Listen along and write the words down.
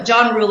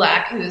John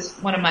Rulak, who's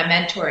one of my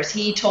mentors,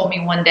 he told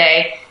me one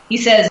day, he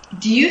says,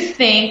 do you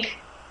think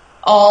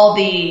all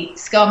the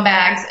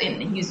scumbags,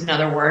 and he used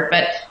another word,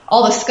 but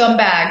all the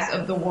scumbags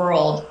of the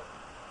world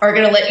are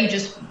going to let you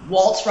just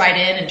waltz right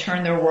in and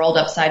turn their world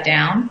upside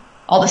down?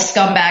 All the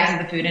scumbags of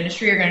the food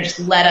industry are going to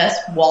just let us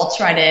waltz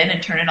right in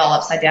and turn it all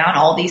upside down?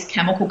 All these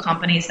chemical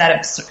companies that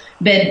have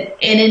been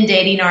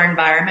inundating our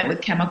environment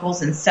with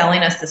chemicals and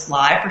selling us this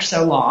lie for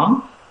so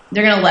long,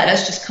 they're going to let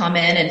us just come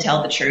in and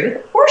tell the truth?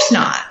 Of course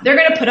not. They're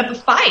going to put up a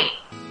fight.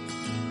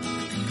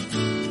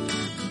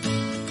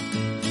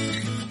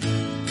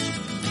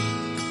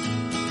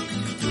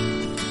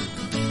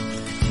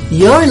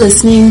 You're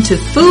listening to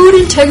Food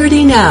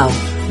Integrity Now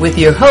with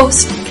your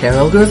host,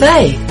 Carol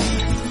Gervais.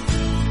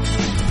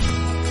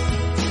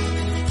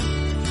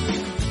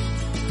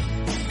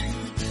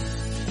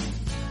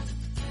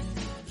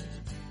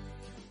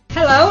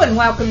 Hello and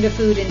welcome to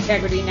Food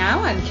Integrity Now.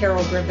 I'm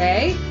Carol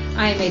Gervais.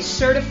 I am a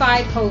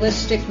certified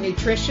holistic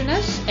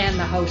nutritionist and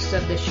the host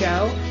of the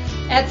show.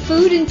 At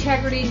Food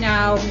Integrity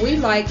Now, we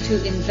like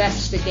to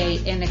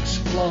investigate and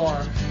explore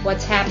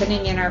what's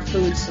happening in our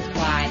food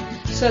supply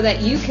so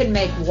that you can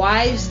make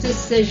wise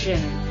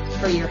decisions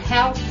for your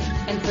health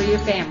and for your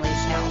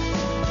family's health.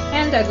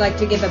 And I'd like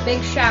to give a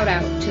big shout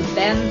out to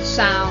Ben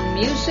Sound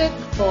Music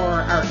for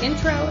our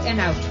intro and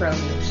outro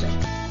music.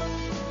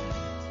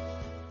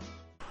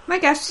 My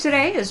guest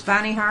today is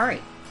Vani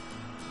Hari.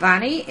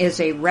 Vani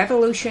is a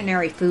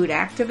revolutionary food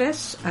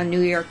activist, a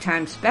New York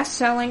Times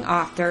best-selling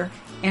author,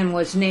 and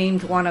was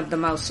named one of the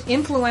most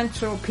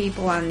influential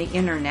people on the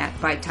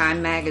internet by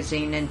Time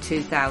magazine in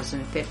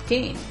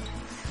 2015.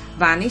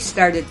 Vani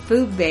started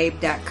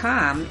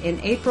foodbabe.com in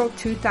April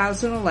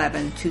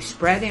 2011 to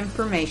spread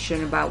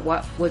information about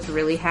what was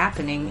really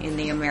happening in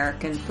the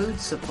American food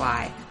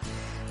supply.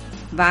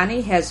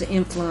 Vani has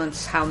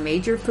influenced how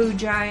major food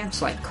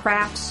giants like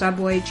Kraft,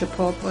 Subway,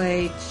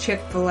 Chipotle,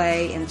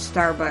 Chick-fil-A, and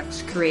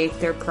Starbucks create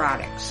their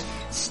products,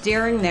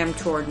 steering them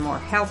toward more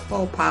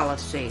healthful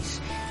policies.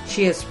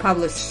 She has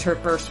published her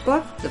first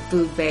book, The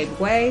Food Babe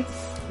Way,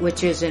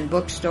 which is in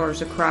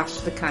bookstores across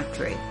the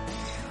country.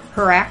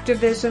 Her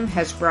activism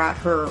has brought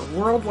her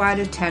worldwide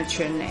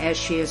attention as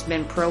she has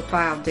been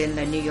profiled in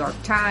the New York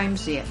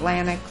Times, The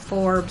Atlantic,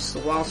 Forbes, The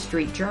Wall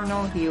Street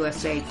Journal,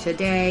 USA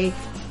Today,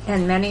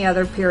 and many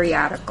other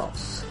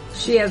periodicals.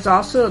 She has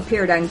also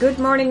appeared on Good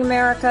Morning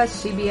America,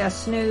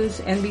 CBS News,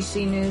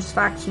 NBC News,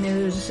 Fox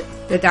News,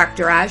 The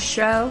Dr. Oz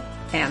Show,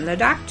 and The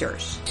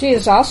Doctors. She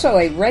is also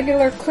a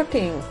regular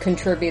cooking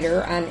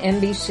contributor on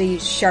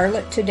NBC's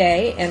Charlotte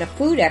Today and a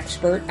food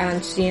expert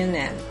on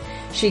CNN.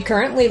 She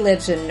currently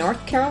lives in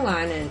North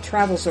Carolina and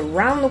travels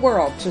around the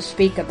world to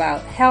speak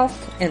about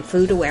health and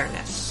food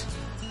awareness.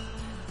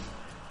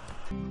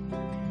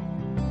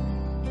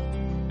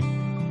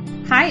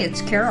 Hi,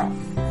 it's Carol.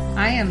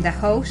 I am the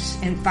host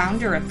and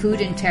founder of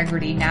Food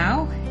Integrity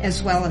Now,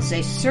 as well as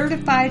a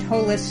certified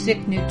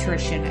holistic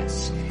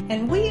nutritionist.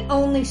 And we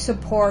only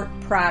support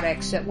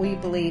products that we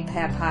believe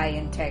have high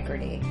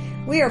integrity.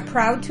 We are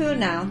proud to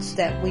announce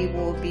that we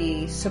will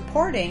be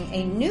supporting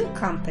a new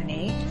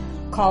company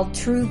called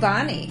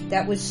TRUVANI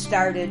that was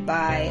started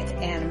by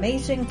an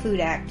amazing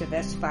food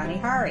activist, Vani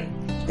Hari.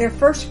 Their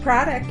first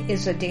product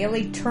is a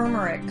daily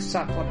turmeric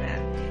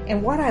supplement.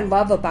 And what I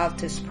love about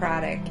this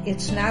product,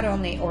 it's not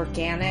only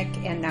organic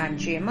and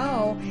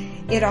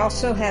non-GMO, it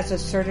also has a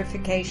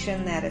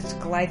certification that it's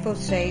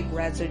glyphosate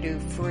residue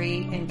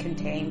free and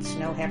contains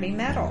no heavy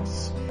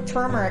metals.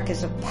 Turmeric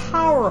is a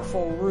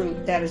powerful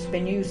root that has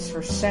been used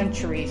for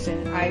centuries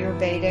in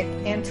Ayurvedic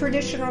and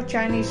traditional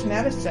Chinese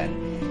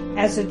medicine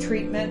as a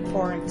treatment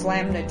for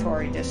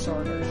inflammatory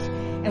disorders.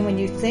 And when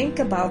you think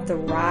about the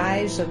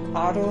rise of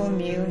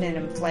autoimmune and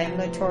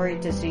inflammatory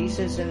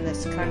diseases in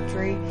this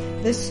country,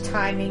 this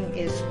timing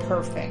is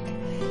perfect.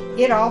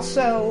 It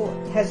also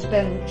has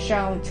been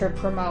shown to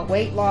promote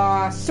weight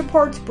loss,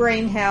 supports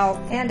brain health,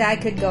 and I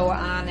could go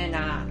on and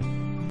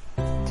on.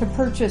 To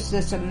purchase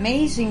this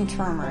amazing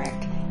turmeric,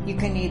 you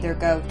can either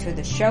go to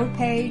the show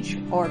page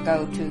or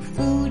go to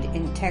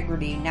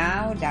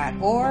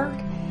foodintegritynow.org,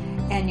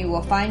 and you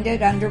will find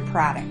it under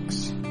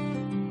products.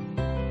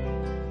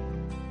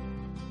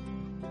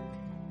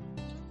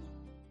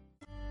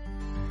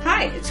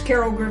 Hi, it's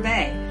Carol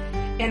Gervais,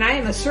 and I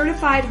am a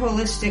certified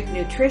holistic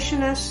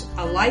nutritionist,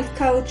 a life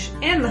coach,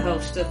 and the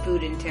host of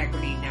Food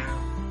Integrity Now.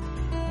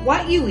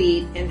 What you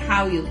eat and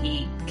how you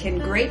eat can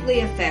greatly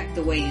affect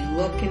the way you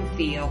look and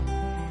feel,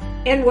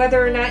 and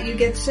whether or not you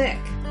get sick.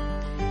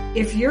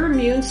 If your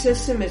immune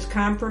system is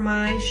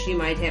compromised, you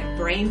might have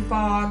brain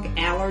fog,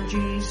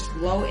 allergies,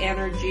 low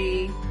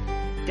energy,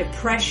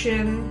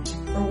 depression,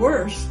 or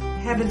worse,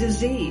 have a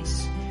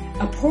disease.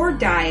 A poor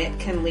diet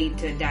can lead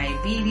to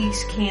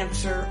diabetes,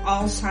 cancer,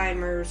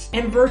 Alzheimer's,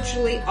 and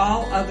virtually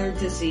all other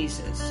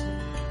diseases.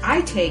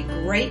 I take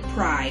great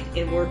pride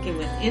in working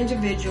with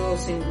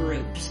individuals and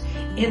groups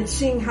and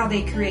seeing how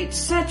they create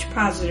such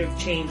positive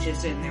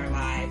changes in their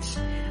lives.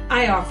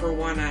 I offer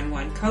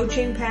one-on-one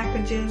coaching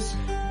packages,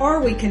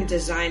 or we can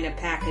design a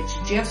package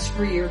just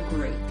for your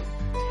group.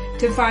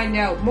 To find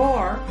out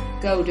more,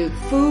 go to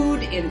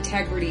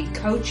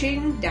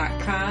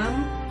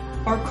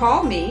foodintegritycoaching.com or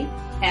call me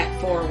at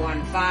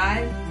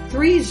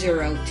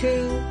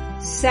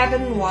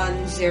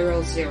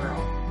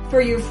 415-302-7100 for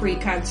your free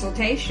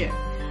consultation.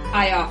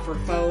 I offer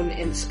phone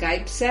and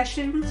Skype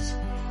sessions,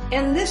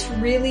 and this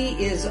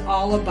really is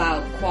all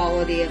about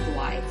quality of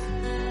life.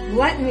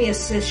 Let me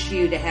assist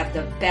you to have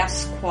the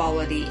best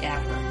quality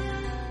ever.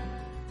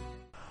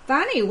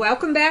 Vani,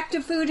 welcome back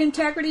to Food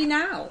Integrity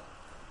Now.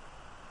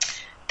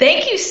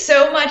 Thank you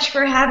so much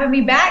for having me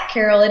back,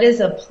 Carol. It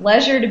is a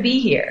pleasure to be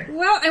here.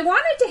 Well, I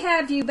wanted to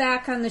have you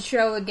back on the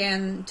show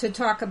again to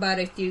talk about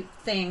a few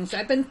things.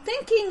 I've been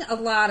thinking a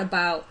lot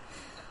about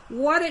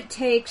what it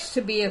takes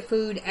to be a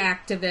food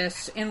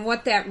activist and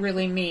what that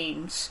really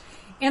means.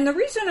 And the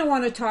reason I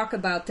want to talk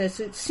about this,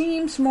 it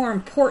seems more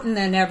important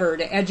than ever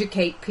to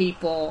educate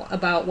people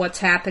about what's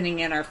happening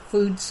in our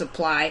food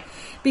supply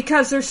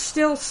because there's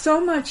still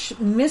so much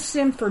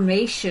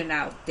misinformation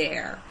out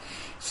there.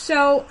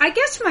 So I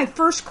guess my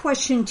first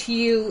question to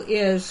you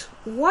is,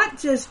 what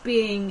does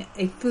being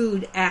a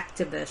food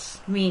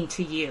activist mean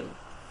to you?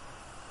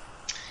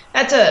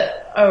 That's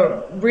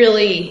a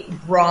really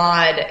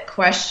broad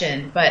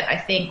question, but I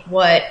think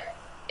what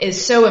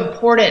is so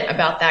important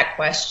about that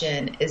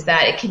question is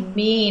that it can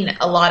mean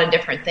a lot of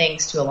different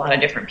things to a lot of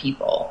different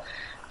people.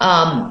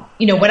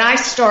 When I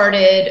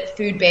started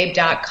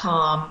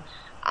foodbabe.com,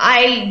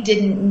 I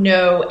didn't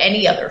know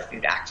any other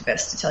food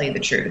activists, to tell you the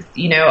truth.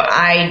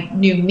 I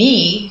knew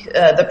me,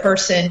 the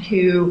person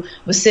who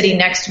was sitting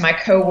next to my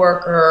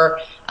coworker,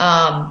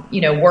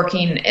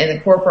 working in the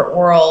corporate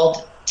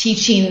world,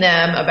 teaching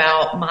them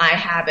about my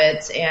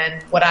habits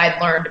and what I'd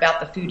learned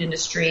about the food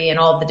industry and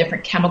all the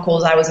different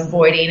chemicals I was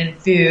avoiding in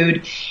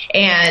food.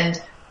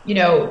 And,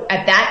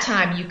 at that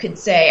time you could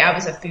say I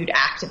was a food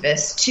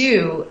activist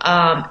too.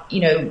 Now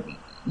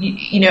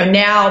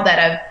that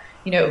I've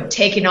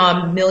taken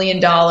on $1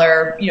 million,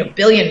 $1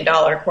 billion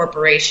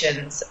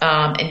corporations,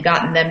 and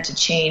gotten them to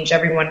change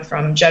everyone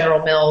from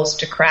General Mills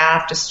to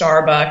Kraft to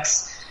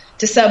Starbucks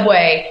to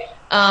Subway.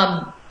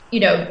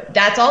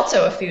 That's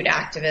also a food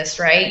activist,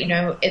 right?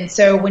 And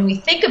so when we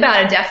think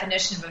about a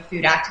definition of a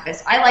food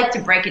activist, I like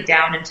to break it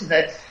down into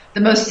the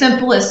most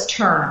simplest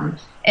term,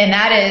 and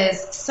that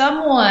is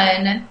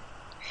someone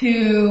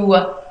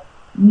who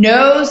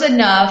knows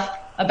enough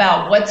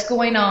about what's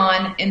going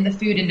on in the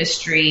food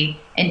industry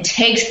and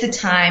takes the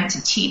time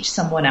to teach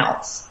someone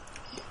else.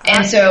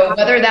 And so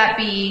whether that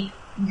be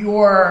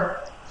your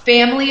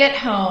family at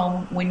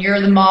home when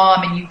you're the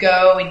mom and you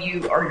go and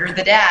or you're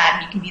the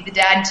dad, you can be the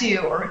dad too,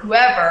 or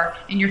whoever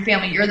in your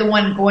family, you're the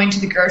one going to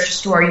the grocery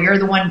store, you're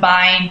the one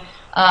buying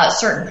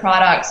certain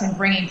products and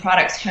bringing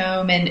products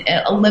home and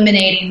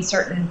eliminating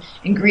certain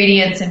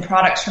ingredients and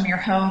products from your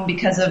home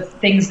because of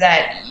things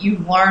that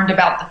you've learned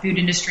about the food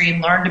industry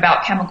and learned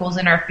about chemicals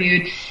in our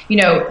food.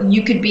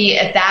 You could be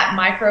at that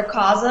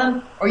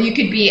microcosm, or you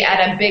could be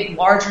at a big,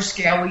 larger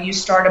scale where you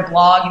start a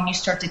blog and you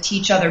start to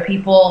teach other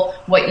people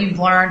what you've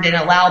learned and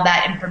allow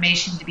that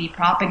information to be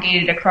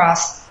propagated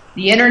across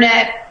the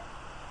internet.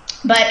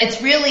 But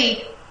it's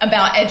really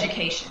about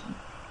education.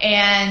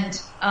 And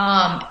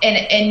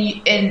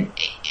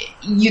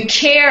you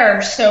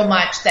care so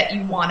much that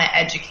you want to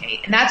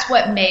educate. And that's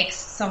what makes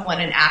someone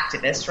an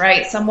activist,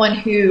 right? Someone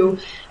who,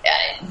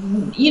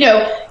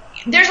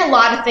 there's a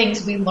lot of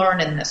things we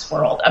learn in this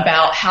world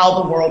about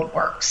how the world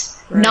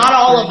works. Right. Not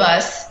all of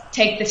us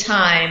take the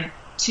time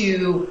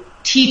to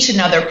teach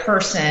another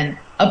person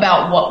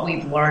about what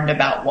we've learned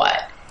about what.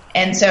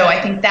 And so I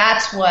think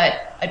that's what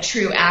a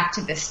true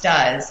activist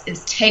does,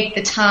 is take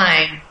the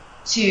time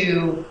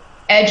to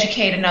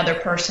educate another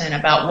person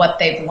about what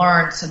they've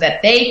learned so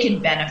that they can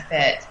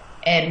benefit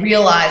and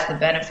realize the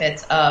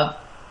benefits of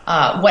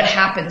what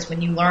happens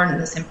when you learn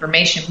this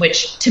information,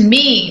 which to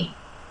me,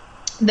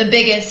 the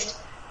biggest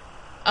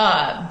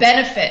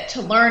benefit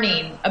to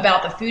learning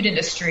about the food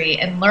industry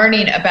and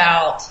learning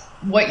about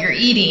what you're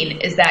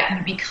eating is that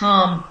you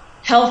become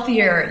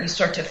healthier, you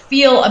start to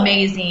feel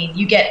amazing,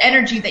 you get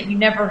energy that you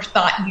never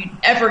thought you'd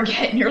ever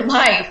get in your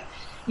life.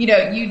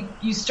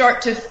 You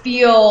start to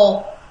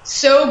feel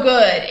so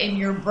good in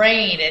your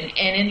brain and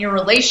in your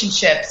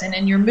relationships and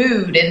in your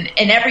mood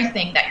and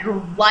everything, that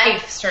your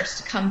life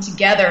starts to come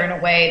together in a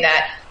way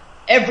that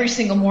every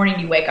single morning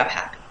you wake up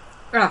happy.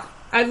 Oh,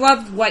 I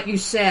loved what you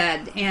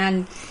said.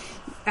 And,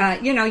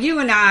 you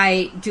and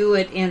I do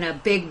it in a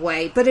big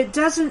way, but it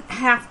doesn't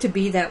have to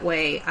be that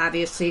way,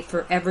 obviously,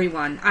 for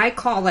everyone. I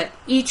call it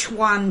each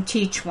one,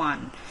 teach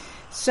one.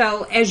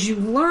 So as you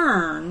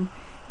learn,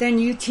 then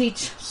you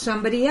teach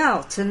somebody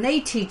else, and they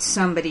teach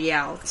somebody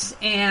else.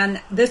 And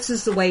this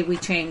is the way we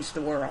change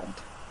the world.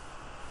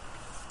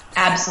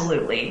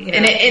 Absolutely. Yeah.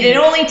 And it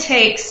only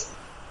takes,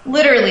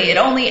 literally,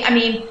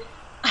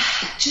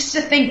 just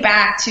to think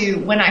back to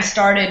when I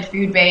started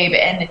Food Babe,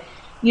 and,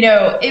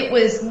 it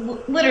was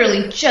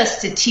literally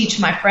just to teach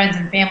my friends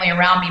and family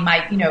around me,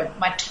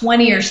 my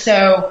 20 or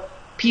so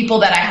people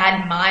that I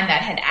had in mind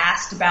that had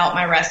asked about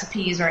my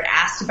recipes or had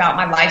asked about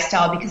my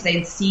lifestyle because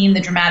they'd seen the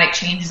dramatic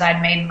changes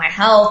I'd made in my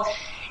health.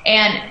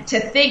 And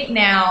to think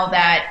now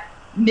that,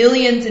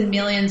 millions and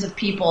millions of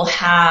people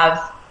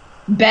have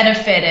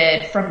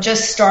benefited from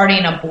just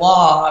starting a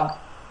blog,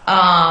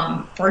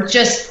 for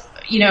just,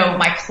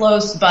 my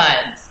close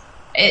buds,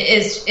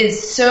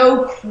 is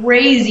so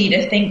crazy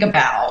to think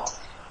about.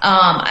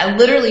 I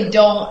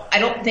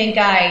don't think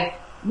I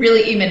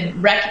really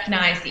even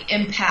recognize the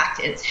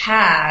impact it's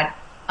had,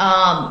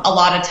 a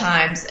lot of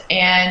times.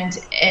 And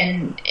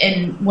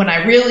when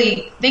I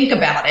really think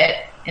about it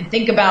and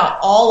think about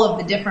all of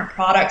the different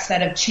products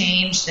that have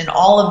changed and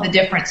all of the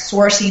different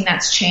sourcing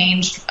that's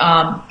changed,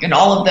 and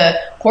all of the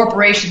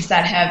corporations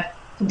that have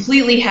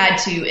completely had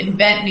to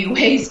invent new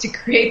ways to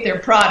create their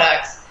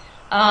products,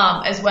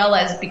 as well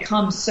as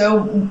become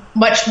so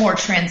much more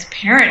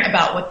transparent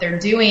about what they're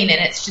doing.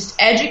 And it's just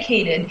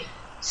educated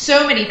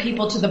so many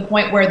people to the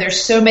point where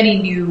there's so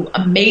many new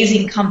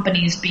amazing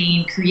companies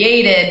being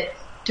created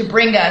to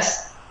bring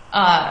us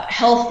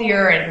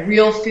healthier and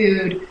real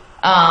food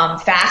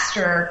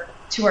faster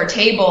to our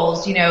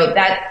tables.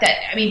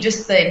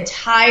 Just the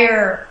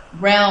entire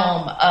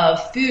realm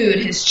of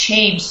food has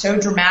changed so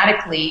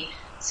dramatically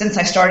since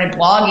I started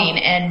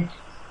blogging,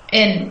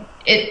 and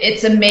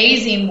it's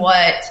amazing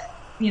what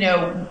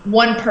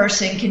one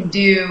person can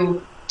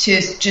do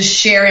to just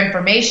share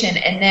information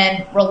and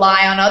then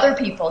rely on other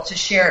people to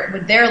share it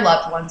with their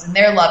loved ones and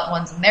their loved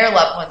ones and their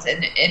loved ones.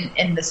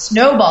 And the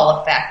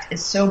snowball effect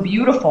is so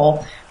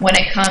beautiful when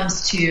it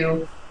comes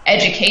to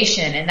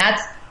education. And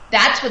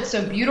that's what's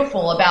so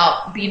beautiful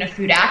about being a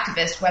food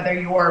activist, whether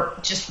you're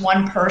just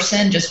one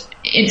person just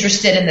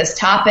interested in this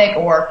topic,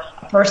 or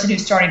a person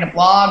who's starting a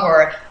blog,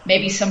 or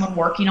maybe someone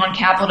working on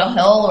Capitol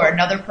Hill, or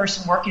another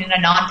person working in a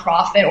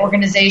nonprofit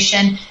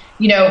organization.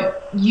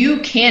 You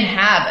can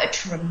have a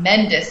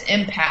tremendous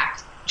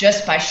impact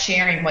just by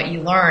sharing what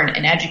you learn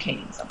and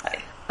educating somebody.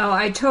 Oh,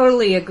 I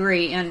totally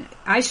agree. And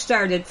I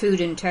started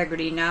Food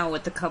Integrity Now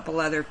with a couple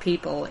other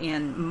people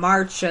in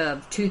March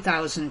of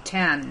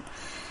 2010.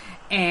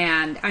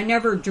 And I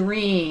never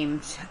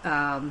dreamed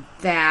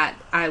that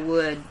I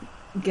would,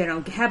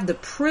 have the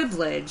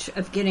privilege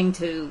of getting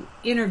to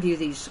interview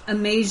these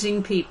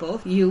amazing people,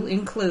 you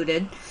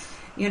included,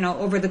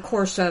 over the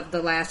course of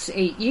the last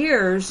 8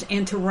 years,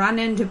 and to run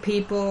into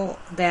people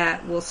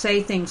that will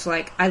say things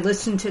like, I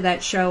listened to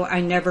that show, I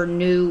never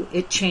knew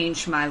it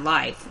changed my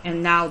life,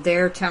 and now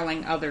they're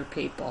telling other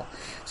people.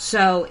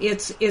 So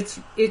it's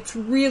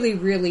really,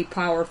 really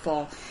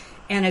powerful,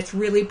 and it's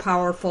really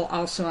powerful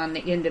also on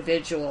the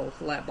individual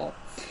level.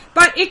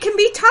 But it can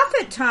be tough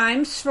at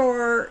times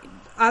for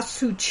us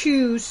who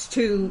choose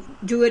to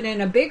do it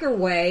in a bigger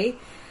way.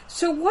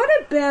 So what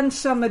have been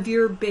some of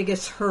your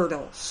biggest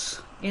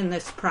hurdles in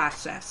this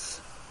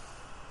process?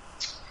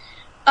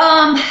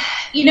 My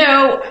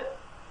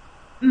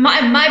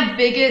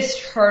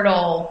biggest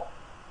hurdle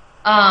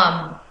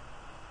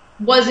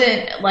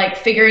wasn't like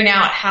figuring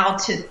out how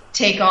to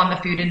take on the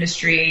food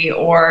industry,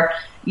 or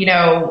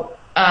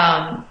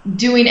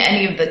doing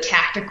any of the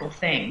tactical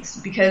things.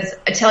 Because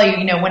I tell you,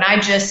 when I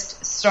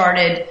just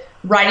started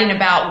writing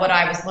about what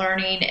I was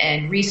learning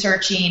and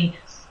researching,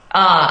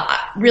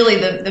 really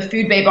the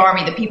Food Babe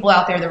Army, the people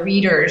out there, the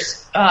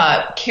readers,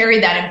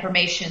 carried that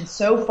information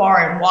so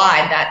far and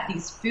wide that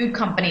these food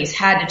companies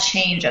had to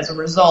change as a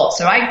result.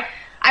 So I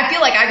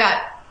feel like I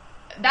got,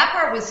 that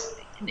part was,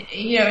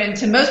 and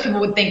to most people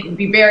would think it would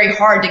be very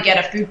hard to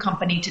get a food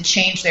company to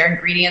change their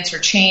ingredients or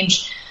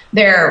change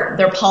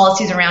their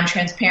policies around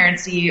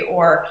transparency,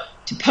 or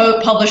to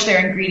publish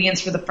their ingredients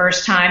for the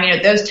first time.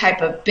 Those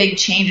type of big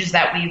changes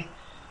that we've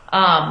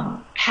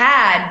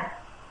had.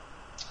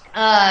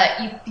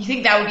 You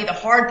think that would be the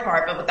hard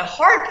part, but what the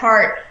hard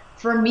part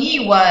for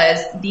me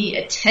was the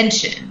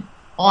attention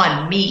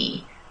on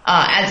me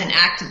as an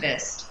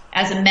activist,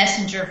 as a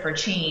messenger for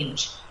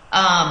change.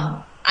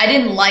 I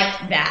didn't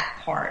like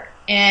that part,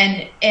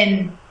 and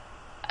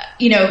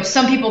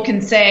some people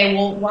can say,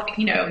 well,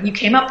 you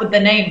came up with the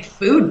name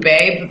Food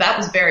Babe, but that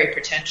was very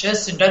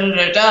pretentious, and and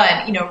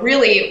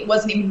really it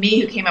wasn't even me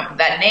who came up with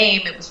that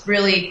name. It was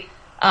really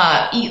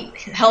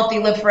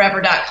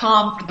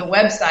eathealthyliveforever.com for the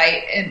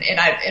website,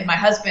 and my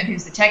husband,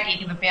 who's the tech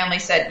geek in the family,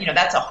 said,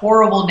 that's a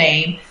horrible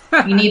name.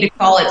 You need to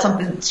call it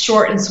something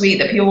short and sweet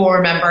that people will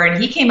remember.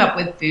 And he came up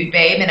with Food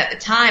Babe, and at the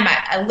time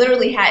I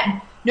literally had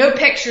no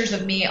pictures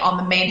of me on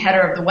the main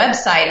header of the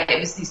website. It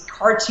was these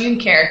cartoon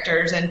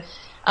characters, and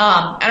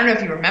I don't know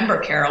if you remember,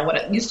 Carol, what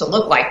it used to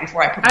look like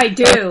before I put I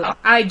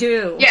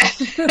do. Yeah.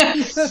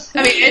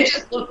 It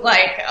just looked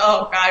like,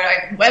 oh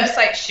God,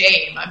 website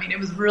shame. It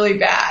was really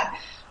bad.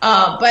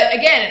 But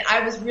again,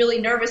 I was really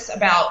nervous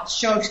about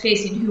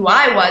showcasing who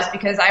I was,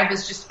 because I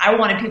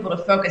wanted people to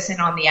focus in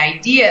on the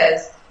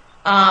ideas.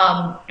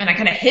 And I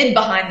kind of hid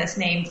behind this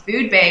name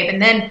Food Babe.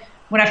 And then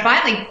when I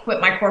finally quit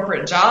my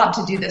corporate job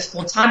to do this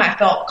full time, I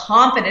felt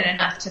confident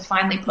enough to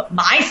finally put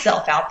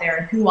myself out there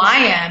and who I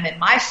am and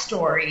my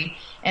story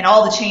and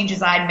all the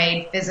changes I'd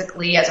made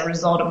physically as a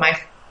result of my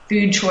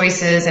food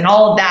choices and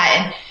all of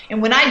that.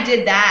 And when I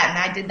did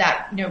that,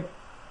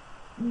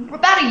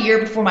 about a year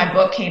before my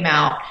book came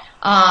out.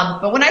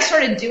 But when I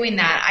started doing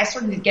that, I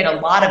started to get a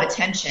lot of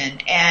attention,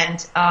 and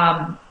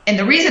And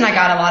the reason I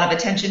got a lot of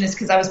attention is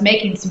because I was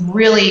making some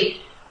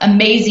really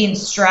amazing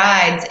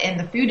strides in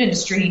the food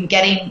industry and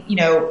getting,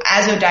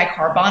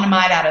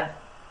 azodicarbonamide out of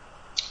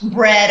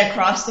bread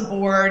across the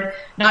board,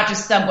 not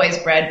just Subway's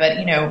bread,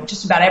 but,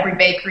 just about every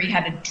bakery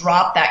had to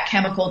drop that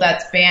chemical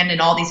that's banned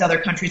in all these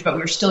other countries, but we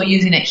were still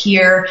using it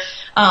here.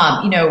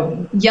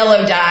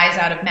 Yellow dyes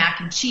out of mac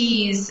and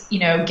cheese,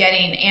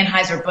 getting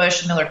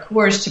Anheuser-Busch and Miller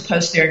Coors to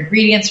post their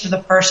ingredients for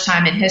the first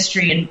time in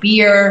history in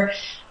beer,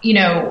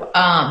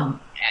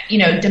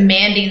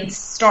 demanding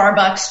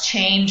Starbucks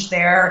change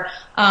their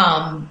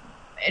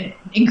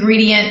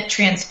ingredient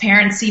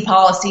transparency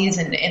policies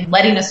and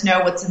letting us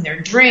know what's in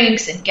their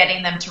drinks and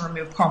getting them to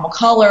remove caramel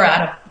color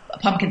out of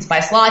pumpkin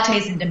spice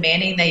lattes and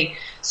demanding they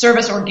serve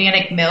us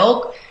organic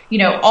milk.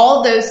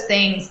 All those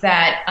things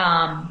that,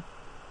 I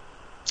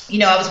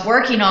was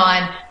working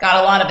on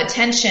got a lot of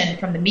attention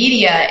from the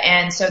media.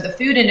 And so the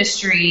food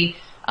industry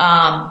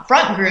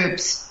front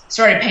groups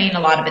started paying a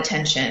lot of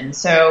attention.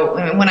 So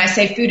when I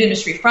say food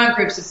industry front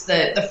groups, it's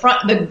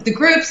the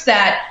groups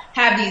that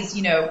have these,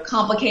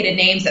 complicated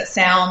names that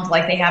sound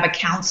like they have a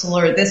council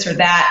or this or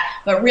that,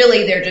 but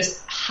really they're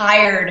just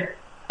hired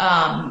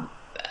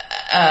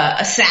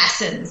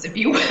assassins, if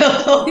you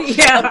will.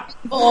 Yeah.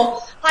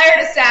 People,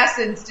 hired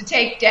assassins to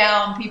take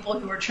down people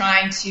who are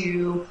trying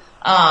to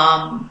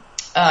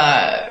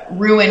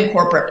ruin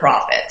corporate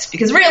profits.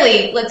 Because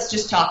really, let's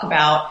just talk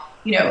about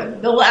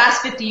the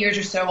last 50 years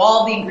or so,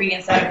 all the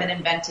ingredients that have been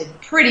invented,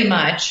 pretty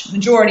much,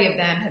 majority of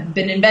them have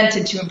been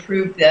invented to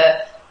improve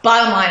the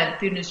bottom line of the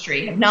food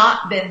industry, have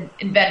not been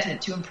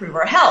invented to improve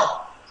our health.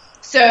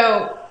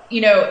 So,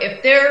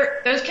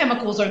 if those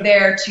chemicals are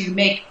there to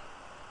make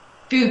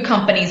food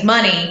companies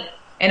money,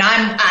 and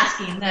I'm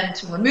asking them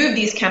to remove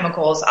these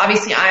chemicals,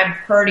 obviously I'm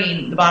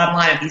hurting the bottom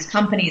line of these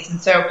companies. And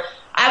so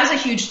I was a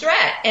huge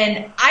threat.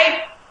 And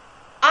I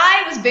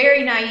was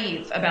very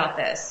naive about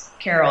this,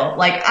 Carol.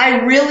 Like,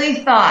 I really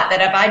thought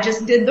that if I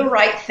just did the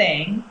right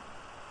thing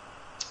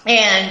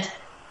and,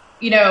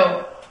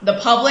 the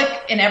public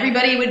and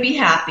everybody would be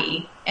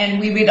happy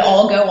and we would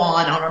all go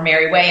on our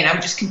merry way and I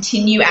would just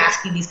continue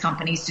asking these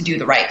companies to do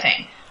the right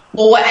thing.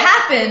 Well, what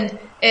happened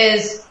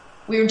is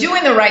we were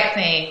doing the right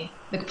thing.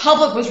 The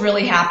public was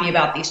really happy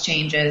about these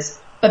changes.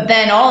 But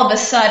then all of a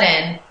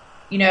sudden,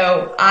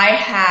 I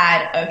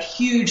had a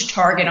huge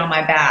target on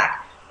my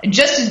back.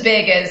 Just as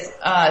big as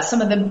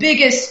some of the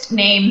biggest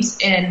names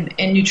in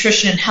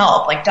nutrition and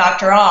health, like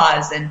Dr.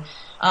 Oz and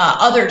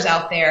others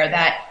out there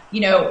that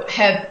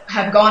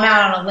have gone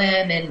out on a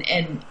limb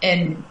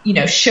and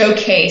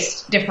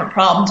showcased different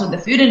problems with the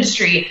food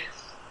industry,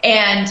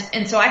 and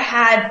so I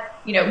had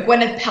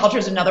Gwyneth Paltrow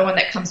is another one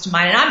that comes to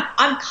mind, and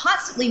I'm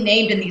constantly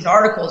named in these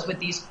articles with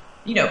these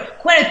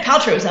Gwyneth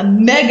Paltrow is a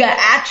mega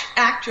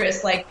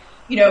actress, like.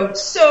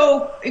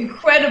 So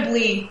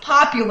incredibly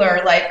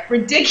popular, like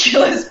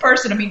ridiculous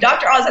person. I mean,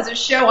 Dr. Oz has a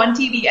show on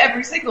TV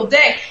every single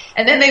day,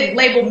 and then they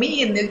label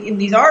me in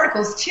these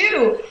articles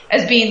too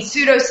as being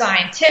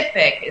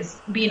pseudoscientific,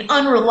 as being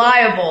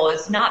unreliable,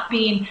 as not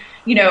being,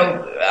 doing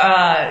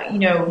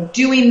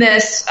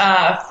this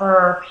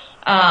for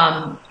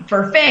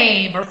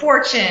fame or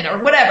fortune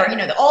or whatever.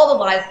 All the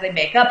lies they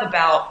make up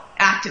about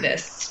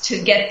activists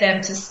to get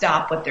them to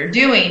stop what they're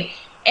doing.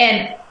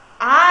 And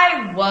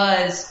I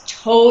was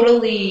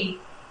totally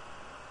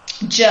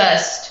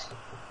just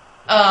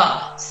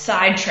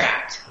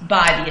sidetracked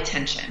by the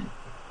attention.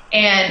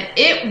 And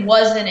it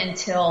wasn't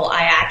until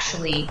I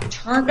actually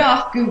turned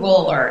off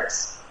Google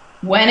Alerts,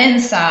 went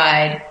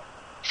inside,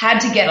 had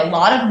to get a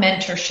lot of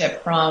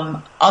mentorship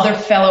from other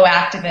fellow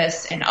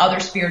activists and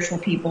other spiritual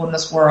people in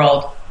this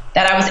world,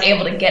 that I was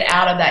able to get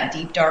out of that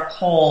deep, dark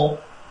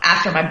hole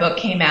after my book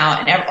came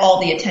out and all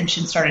the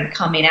attention started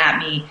coming at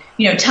me.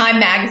 Time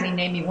magazine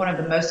named me one of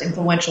the most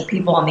influential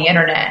people on the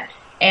internet.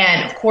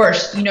 And of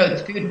course,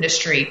 the food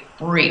industry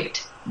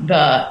freaked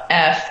the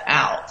F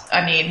out.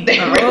 I mean, they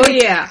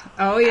really,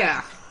 Oh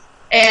yeah.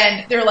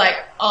 And they're like,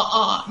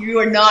 you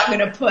are not going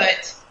to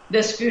put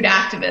this food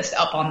activist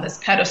up on this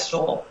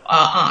pedestal.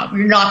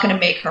 You're not going to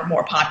make her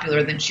more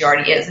popular than she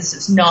already is. This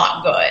is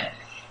not good.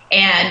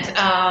 And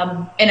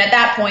at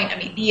that point, I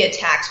mean, the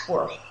attacks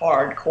were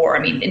hardcore.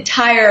 I mean,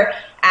 entire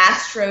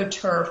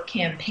AstroTurf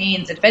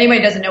campaigns. If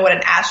anybody doesn't know what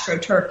an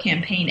AstroTurf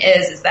campaign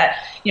is that,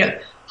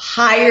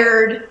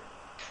 hired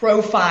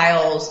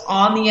profiles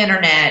on the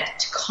internet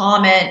to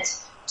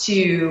comment,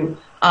 to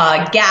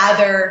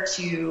gather,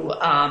 to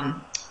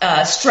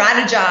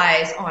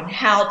strategize on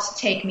how to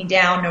take me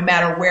down no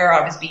matter where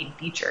I was being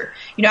featured.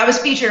 I was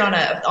featured on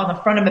the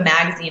front of a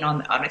magazine,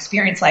 on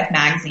Experience Life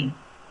magazine.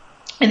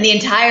 And the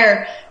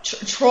entire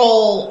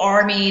troll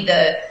army,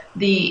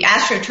 the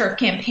AstroTurf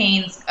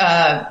campaigns,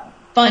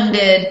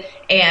 funded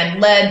and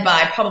led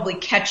by probably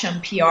Ketchum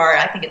PR.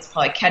 I think it's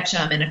probably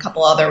Ketchum and a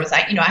couple others.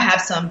 I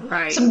have some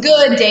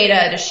good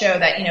data to show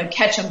that,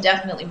 Ketchum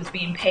definitely was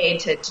being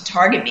paid to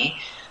target me.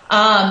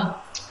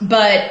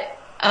 But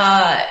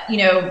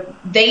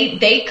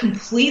they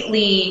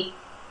completely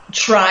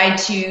tried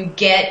to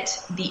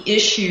get the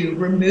issue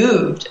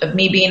removed of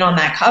me being on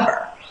that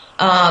cover.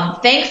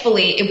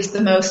 Thankfully, it was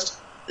the most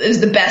it was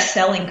the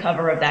best-selling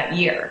cover of that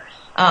year.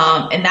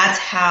 And that's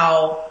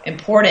how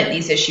important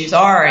these issues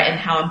are, and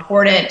how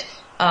important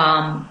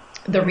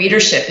the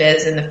readership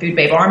is in the Food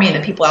Babe Army,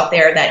 and the people out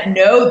there that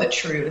know the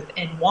truth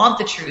and want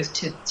the truth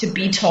to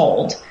be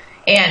told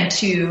and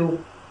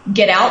to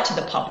get out to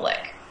the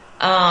public.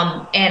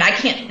 And I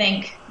can't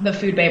thank the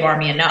Food Babe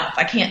Army enough.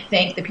 I can't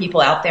thank the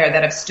people out there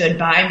that have stood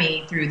by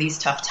me through these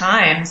tough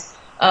times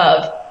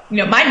of,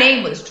 my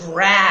name was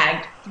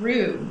dragged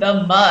through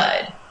the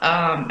mud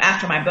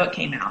after my book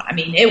came out. I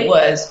mean, it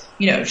was,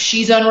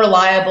 she's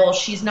unreliable,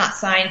 she's not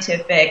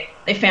scientific.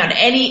 They found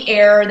any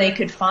error they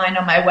could find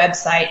on my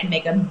website and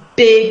make a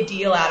big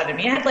deal out of it. I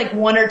mean, I had like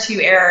one or two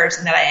errors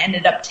and that I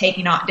ended up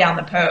taking down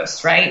the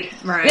post, right?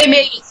 They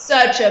made it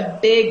such a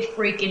big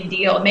freaking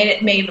deal.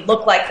 It made it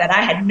look like that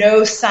I had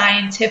no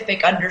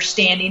scientific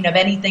understanding of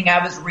anything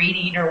I was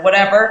reading or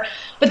whatever.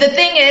 But the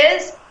thing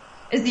is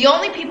the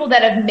only people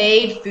that have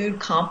made food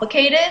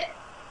complicated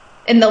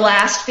in the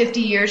last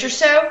 50 years or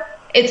so,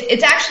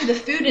 it's actually the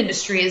food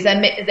industry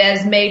that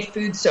has made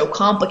food so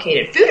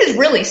complicated. Food is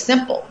really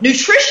simple.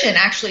 Nutrition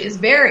actually is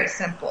very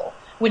simple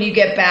when you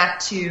get back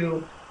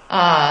to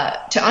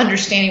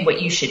understanding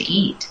what you should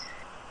eat.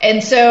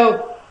 And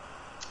so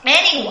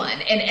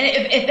anyone, and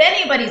if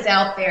anybody's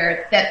out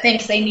there that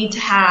thinks they need to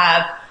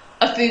have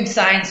a food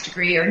science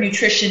degree or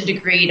nutrition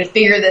degree to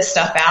figure this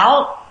stuff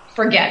out,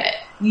 forget it.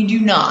 You do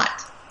not.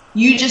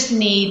 You just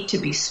need to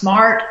be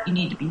smart, you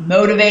need to be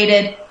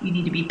motivated, you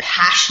need to be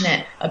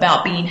passionate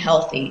about being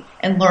healthy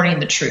and learning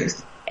the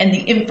truth. And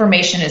the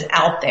information is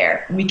out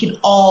there. We can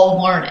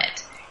all learn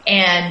it.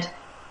 And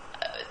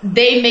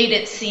they made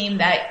it seem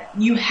that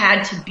you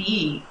had to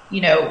be,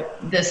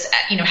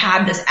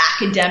 have this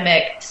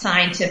academic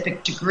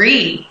scientific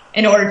degree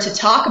in order to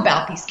talk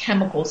about these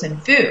chemicals in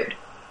food.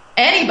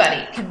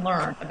 Anybody can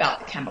learn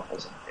about the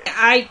chemicals in food.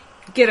 I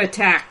get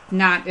attacked,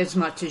 not as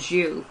much as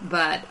you,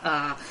 but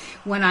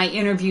when I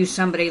interview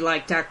somebody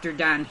like Dr.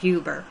 Don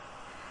Huber,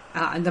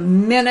 the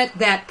minute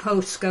that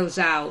post goes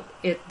out,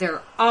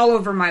 they're all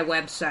over my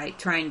website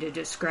trying to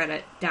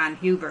discredit Don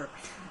Huber.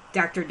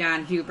 Dr.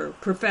 Don Huber,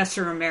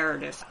 Professor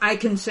Emeritus. I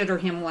consider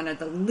him one of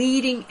the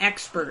leading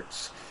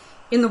experts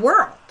in the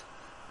world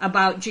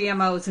about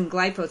GMOs and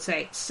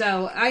glyphosate.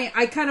 So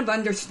I kind of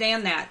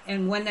understand that.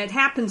 And when that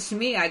happens to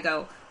me, I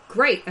go,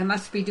 great, I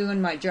must be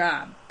doing my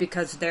job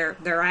because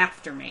they're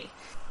after me.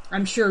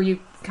 I'm sure you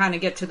kind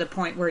of get to the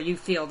point where you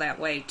feel that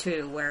way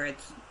too, where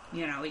it's,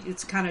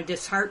 it's kind of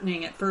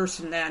disheartening at first,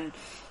 and then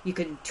you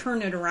can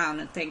turn it around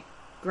and think,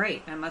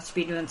 great, I must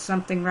be doing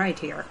something right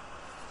here.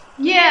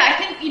 Yeah, I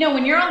think,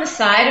 when you're on the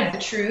side of the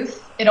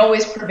truth, it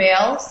always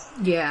prevails.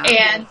 Yeah.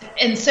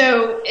 And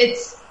so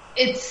it's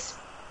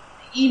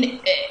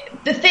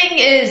the thing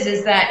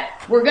is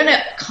that we're going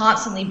to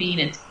constantly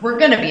be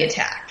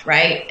attacked,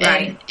 right?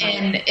 Right.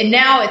 And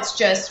now it's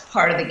just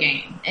part of the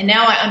game. And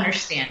now I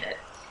understand it.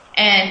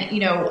 And,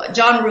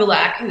 John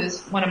Rulak,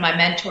 who's one of my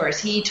mentors,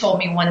 he told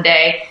me one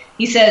day,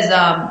 he says,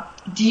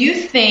 do you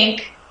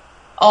think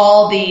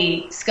all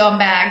the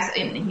scumbags,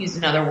 and he used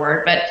another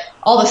word, but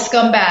all the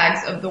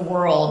scumbags of the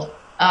world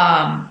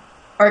are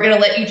going to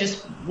let you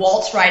just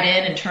waltz right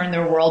in and turn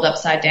their world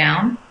upside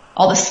down?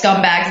 All the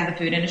scumbags of the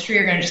food industry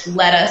are going to just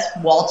let us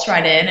waltz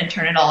right in and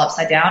turn it all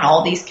upside down.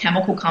 All these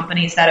chemical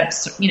companies that have,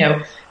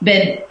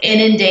 been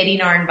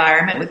inundating our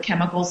environment with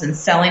chemicals and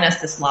selling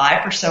us this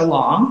lie for so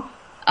long,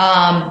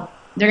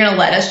 they're going to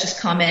let us just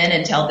come in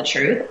and tell the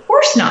truth? Of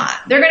course not.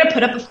 They're going to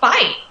put up a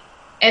fight.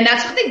 And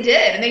that's what they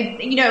did. And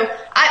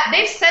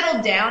they've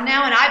settled down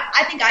now. And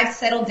I think I've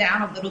settled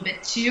down a little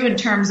bit too in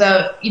terms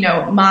of,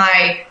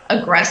 my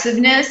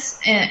aggressiveness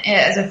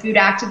as a food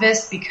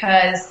activist,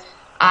 because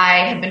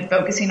I have been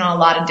focusing on a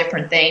lot of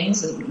different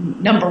things.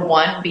 Number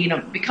one,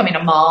 becoming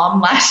a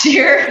mom last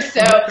year.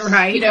 So,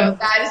 right.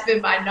 That has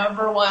been my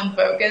number one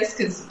focus,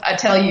 because I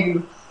tell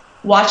you,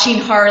 watching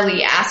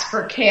Harley ask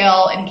for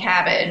kale and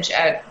cabbage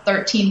at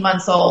 13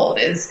 months old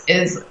is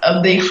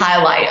the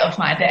highlight of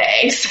my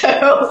day.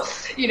 So,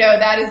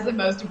 that is the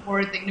most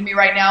important thing to me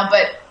right now.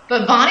 But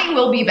Vani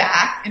will be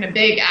back in a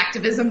big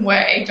activism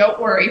way.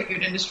 Don't worry,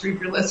 food industry, if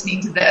you're listening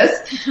to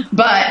this.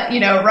 But,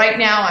 right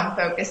now I'm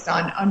focused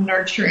on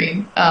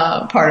nurturing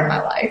part of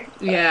my life.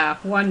 Yeah,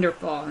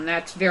 wonderful. And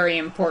that's very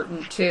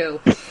important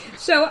too.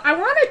 So I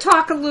want to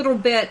talk a little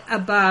bit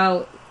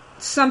about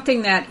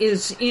something that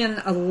is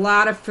in a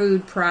lot of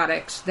food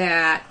products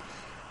that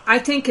I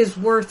think is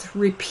worth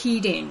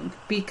repeating,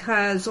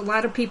 because a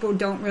lot of people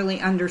don't really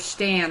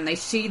understand. They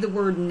see the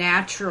word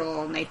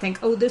natural and they think,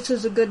 oh, this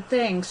is a good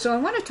thing. So I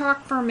want to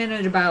talk for a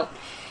minute about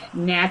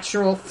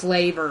natural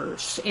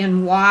flavors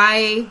and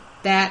why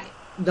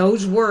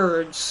those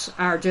words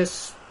are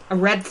just a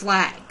red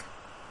flag.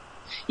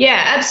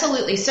 Yeah,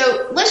 absolutely.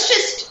 So let's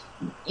just,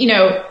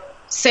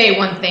 say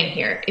one thing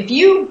here. If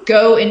you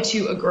go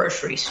into a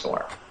grocery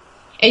store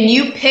and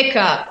you pick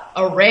up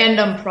a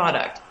random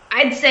product,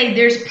 I'd say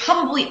there's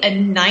probably a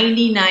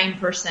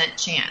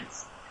 99%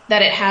 chance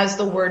that it has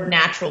the word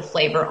natural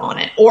flavor on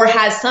it or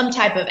has some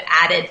type of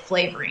added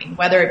flavoring,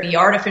 whether it be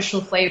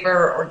artificial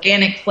flavor,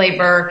 organic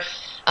flavor,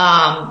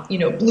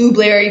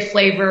 blueberry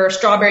flavor,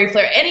 strawberry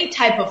flavor, any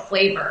type of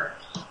flavor,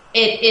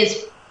 it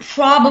is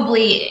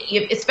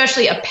probably,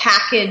 especially a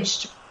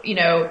packaged,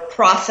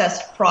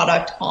 processed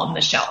product on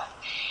the shelf.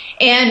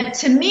 And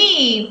to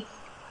me,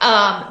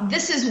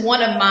 this is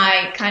one of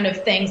my kind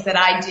of things that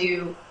I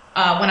do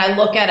when I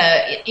look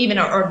at even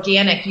an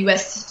organic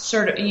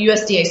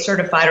USDA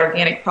certified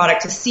organic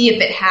product to see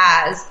if it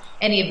has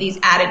any of these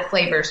added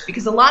flavors.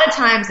 Because a lot of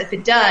times if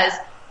it does,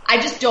 I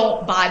just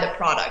don't buy the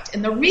product.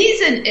 And the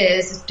reason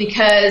is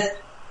because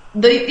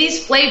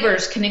these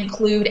flavors can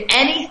include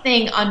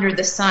anything under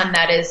the sun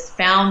that is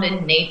found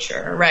in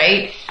nature,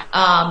 right?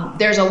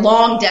 There's a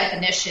long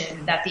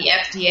definition that the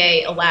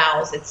FDA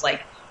allows. It's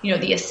like,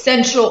 the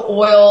essential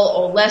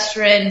oil,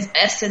 olesterins,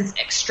 essence,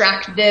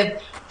 extractive,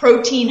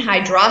 protein,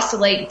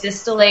 hydrolysate,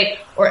 distillate,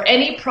 or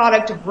any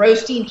product of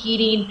roasting,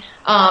 heating,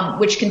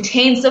 which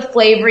contains the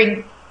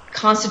flavoring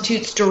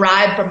constitutes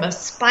derived from a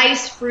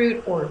spice,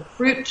 fruit, or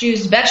fruit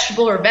juice,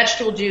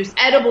 vegetable juice,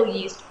 edible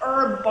yeast,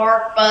 herb,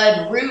 bark,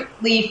 bud, root,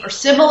 leaf, or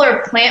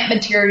similar plant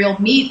material,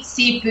 meat,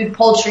 seafood,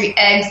 poultry,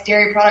 eggs,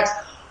 dairy products,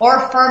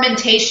 or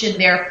fermentation,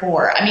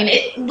 therefore. I mean,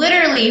 it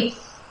literally,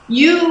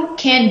 you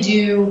can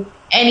do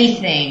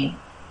anything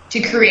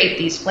to create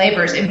these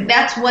flavors, and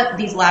that's what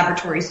these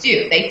laboratories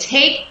do. They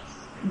take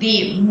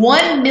the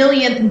 1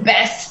 millionth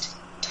best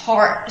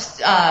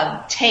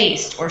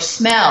taste or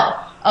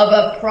smell of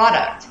a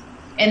product,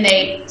 and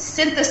they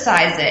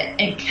synthesize it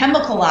and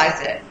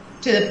chemicalize it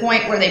to the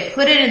point where they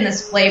put it in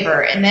this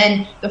flavor, and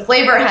then the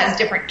flavor has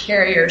different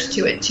carriers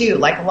to it too.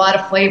 Like a lot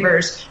of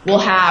flavors will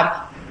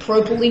have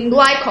propylene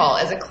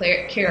glycol as a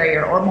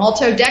carrier, or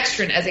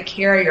maltodextrin as a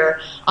carrier,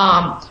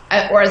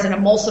 or as an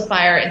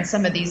emulsifier in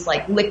some of these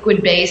like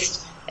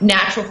liquid-based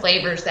natural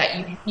flavors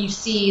that you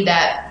see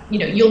that,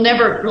 you'll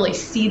never really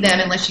see them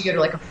unless you go to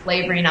like a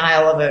flavoring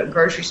aisle of a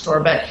grocery store.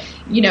 But,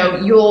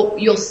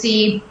 you'll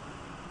see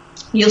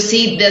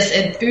this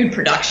in food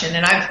production,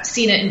 and I've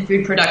seen it in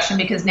food production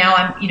because now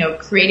I'm,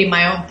 creating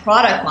my own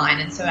product line.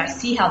 And so I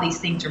see how these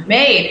things are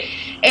made,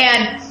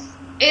 and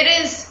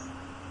it is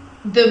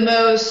the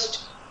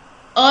most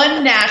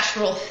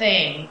unnatural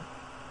thing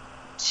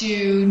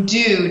to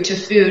do to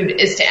food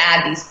is to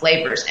add these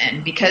flavors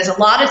in, because a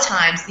lot of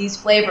times these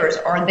flavors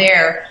are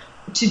there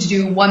to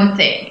do one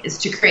thing, is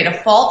to create a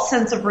false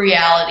sense of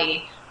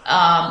reality,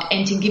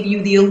 and to give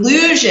you the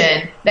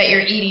illusion that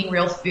you're eating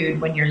real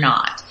food when you're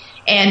not.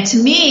 And to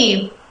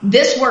me,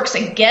 this works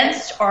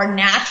against our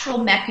natural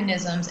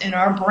mechanisms in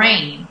our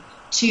brain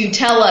to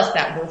tell us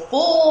that we're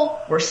full,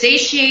 we're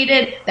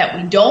satiated, that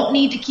we don't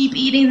need to keep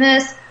eating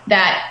this,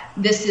 that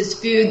this is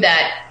food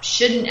that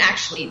shouldn't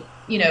actually,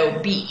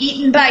 be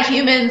eaten by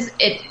humans.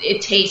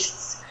 It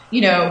tastes,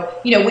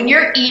 when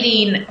you're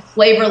eating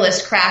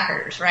flavorless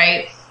crackers,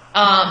 right?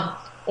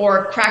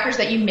 Or crackers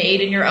that you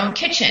made in your own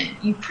kitchen,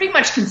 you pretty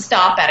much can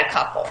stop at a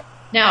couple.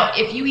 Now,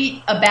 if you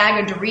eat a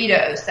bag of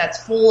Doritos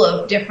that's full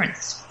of different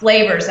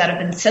flavors that have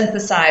been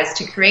synthesized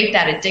to create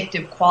that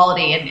addictive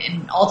quality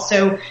and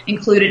also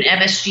included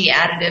MSG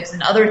additives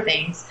and other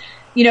things,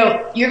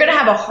 you're going to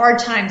have a hard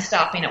time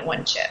stopping at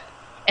one chip.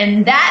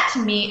 And that, to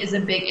me, is a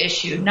big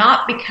issue,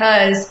 not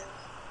because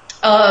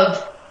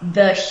of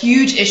the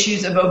huge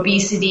issues of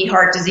obesity,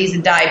 heart disease,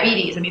 and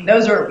diabetes. I mean,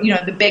 those are,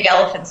 the big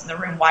elephants in the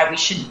room why we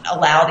shouldn't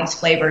allow these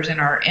flavors in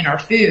our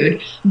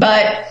food.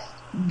 But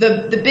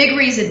the big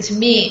reason to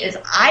me is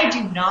I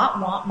do not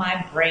want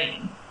my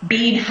brain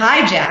being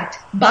hijacked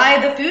by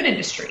the food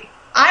industry.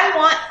 I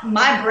want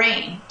my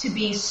brain to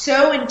be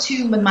so in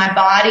tune with my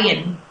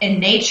body and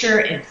nature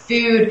and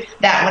food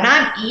that when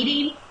I'm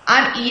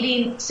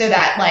eating so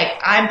that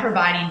I'm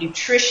providing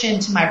nutrition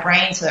to my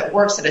brain so that it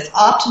works at its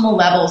optimal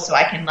level, so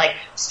I can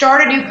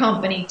start a new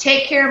company,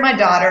 take care of my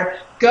daughter,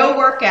 go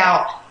work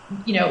out,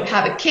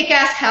 have a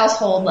kick-ass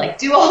household,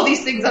 do all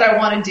these things that I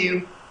want to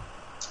do,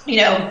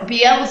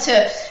 be able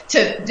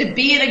to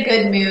be in a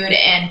good mood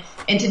and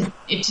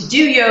to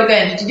do yoga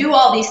and to do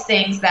all these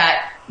things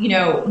that,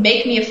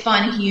 make me a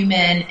fun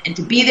human, and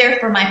to be there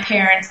for my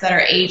parents that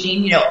are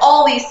aging,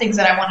 all these things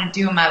that I want to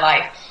do in my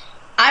life.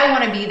 I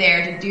want to be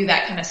there to do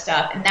that kind of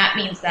stuff. And that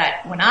means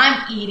that when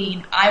I'm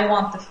eating, I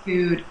want the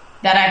food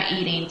that I'm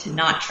eating to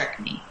not trick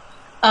me.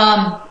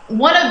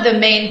 One of the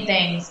main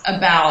things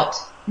about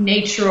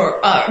natural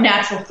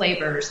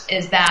flavors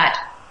is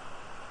that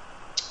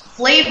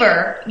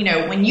flavor,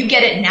 when you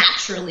get it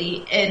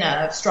naturally in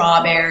a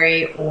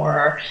strawberry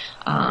or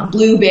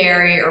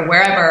blueberry or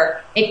wherever,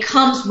 it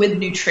comes with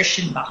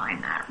nutrition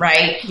behind that,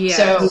 right? Yes.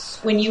 So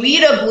when you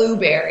eat a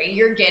blueberry,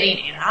 you're getting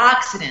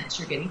antioxidants,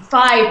 you're getting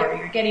fiber,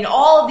 you're getting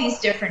all of these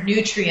different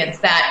nutrients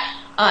that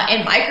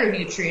and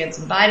micronutrients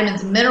and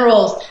vitamins and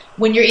minerals.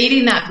 When you're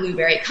eating that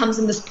blueberry, it comes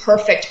in this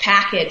perfect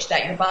package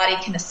that your body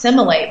can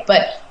assimilate.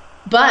 But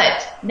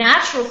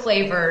natural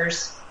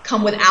flavors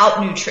come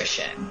without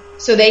nutrition.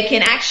 So they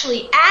can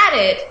actually add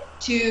it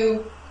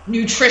to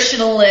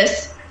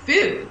nutritionalists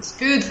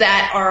foods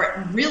that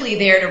are really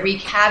there to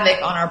wreak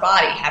havoc on our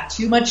body, have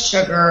too much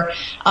sugar,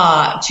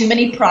 too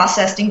many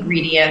processed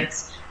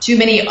ingredients, too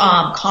many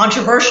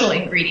controversial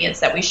ingredients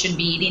that we shouldn't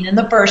be eating in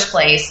the first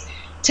place,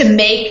 to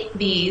make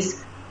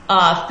these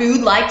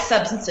food-like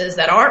substances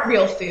that aren't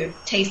real food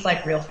taste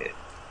like real food.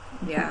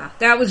 Yeah,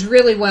 that was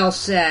really well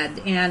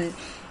said. And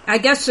I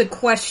guess the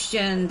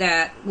question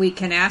that we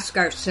can ask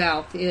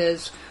ourselves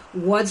is,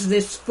 was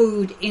this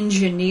food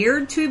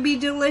engineered to be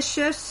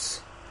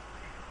delicious?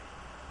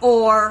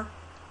 Or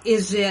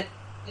is it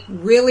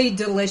really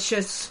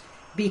delicious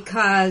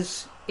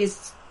because it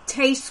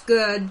tastes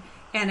good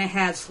and it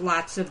has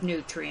lots of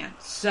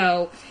nutrients?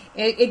 So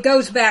it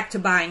goes back to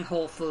buying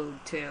whole food,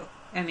 too.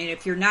 I mean,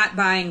 if you're not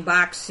buying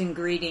boxed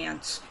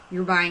ingredients,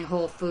 you're buying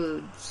whole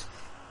foods,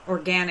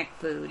 organic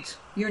foods,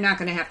 you're not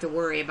going to have to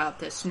worry about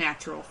this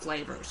natural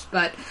flavors.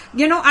 But,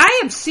 I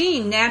have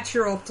seen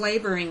natural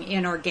flavoring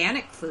in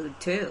organic food,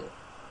 too.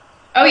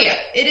 Oh,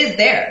 yeah, it is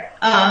there.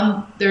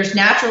 There's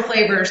natural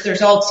flavors.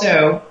 There's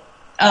also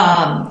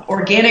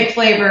organic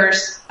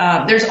flavors.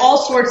 There's all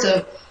sorts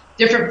of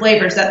different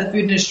flavors that the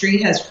food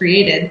industry has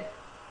created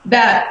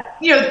that,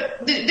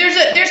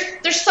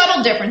 there's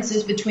subtle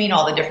differences between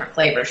all the different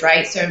flavors,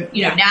 right? So,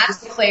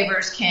 natural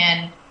flavors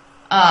can,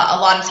 a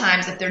lot of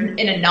times, if they're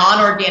in a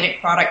non-organic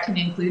product, can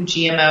include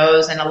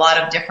GMOs and a lot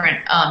of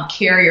different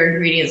carrier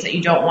ingredients that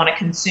you don't want to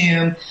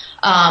consume.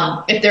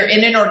 If they're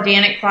in an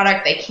organic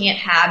product, they can't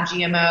have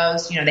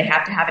GMOs. They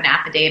have to have an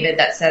affidavit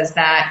that says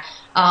that.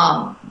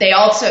 They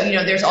also,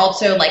 there's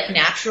also like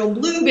natural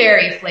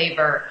blueberry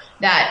flavor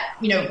that,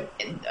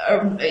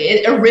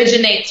 it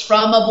originates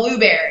from a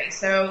blueberry.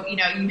 So,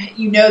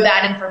 you know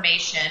that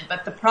information.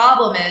 But the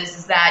problem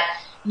is that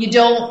you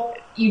don't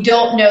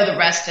know the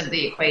rest of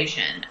the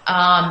equation.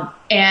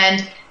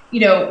 And,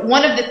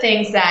 one of the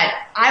things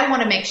that I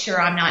want to make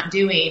sure I'm not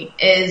doing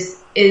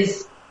is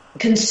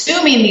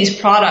consuming these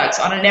products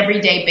on an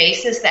everyday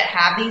basis that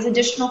have these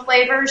additional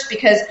flavors,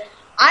 because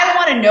I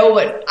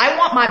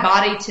want my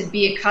body to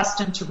be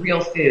accustomed to real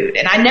food,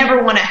 and I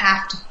never want to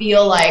have to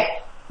feel like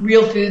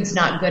real food's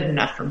not good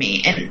enough for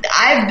me. And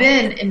I've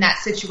been in that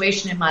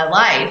situation in my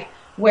life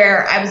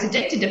where I was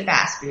addicted to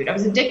fast food. I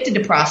was addicted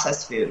to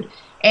processed food,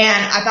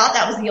 and I thought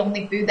that was the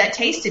only food that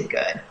tasted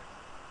good.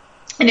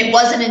 And it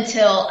wasn't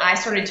until I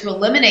started to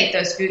eliminate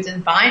those foods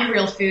and find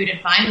real food and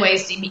find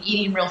ways to be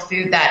eating real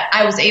food that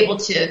I was able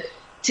to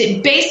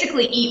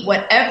basically eat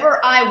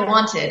whatever I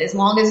wanted as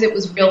long as it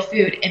was real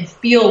food and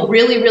feel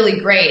really, really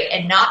great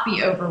and not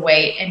be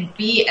overweight and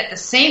be at the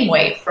same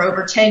weight for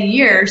over 10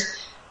 years,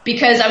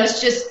 because I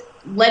was just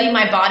letting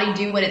my body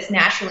do what it's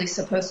naturally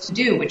supposed to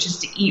do, which is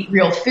to eat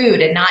real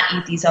food and not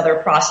eat these other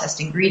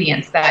processed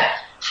ingredients that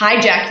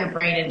hijack your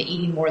brain into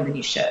eating more than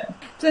you should.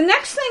 The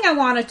next thing I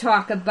want to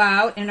talk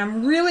about, and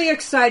I'm really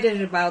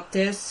excited about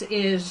this,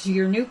 is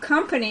your new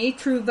company,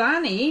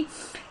 TRUVANI,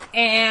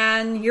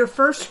 and your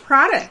first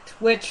product,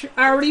 which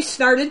I already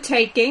started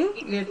taking.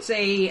 It's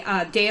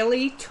a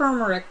daily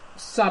turmeric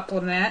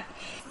supplement.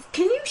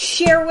 Can you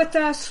share with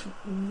us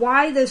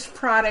why this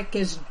product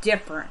is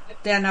different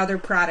than other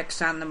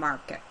products on the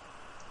market?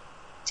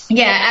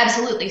 Yeah,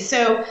 absolutely.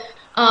 So,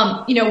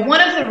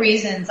 one of the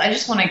reasons, I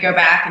just want to go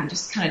back and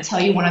just kind of tell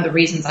you one of the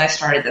reasons I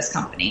started this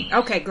company.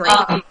 Okay, great.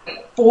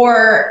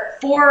 For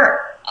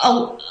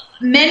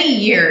many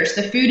years,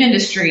 the food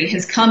industry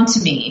has come to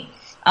me.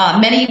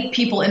 Many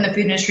people in the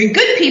food industry,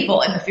 good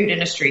people in the food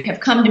industry, have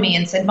come to me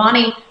and said,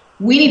 Vani,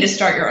 we need to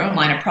start your own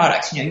line of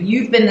products.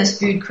 You've been this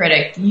food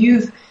critic.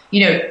 You've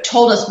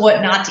told us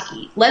what not to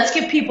eat. Let's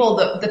give people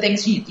the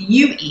things you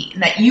eat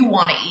and that you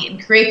want to eat,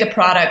 and create the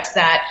products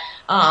that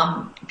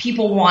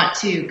people want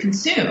to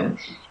consume.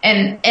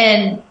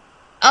 And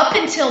up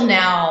until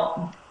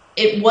now,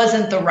 it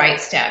wasn't the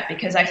right step,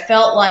 because I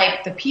felt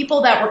like the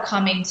people that were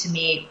coming to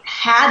me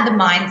had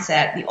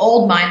the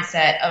old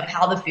mindset of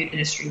how the food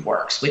industry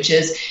works, which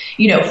is,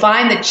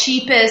 find the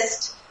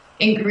cheapest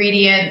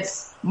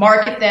ingredients,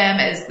 market them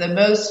as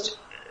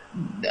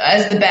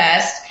the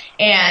best,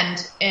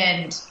 and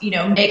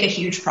make a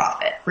huge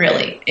profit.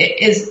 Really,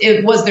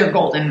 it was their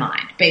goal in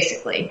mind,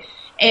 basically.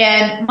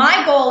 And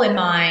my goal in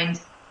mind,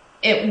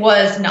 it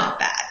was not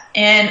that.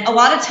 And a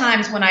lot of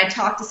times when I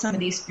talk to some of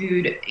these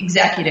food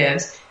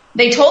executives,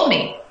 they told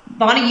me,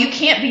 Vani, you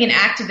can't be an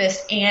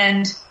activist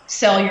and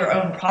sell your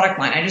own product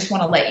line. I just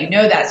want to let you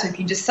know that. So if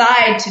you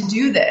decide to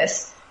do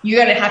this,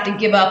 you're going to have to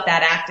give up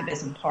that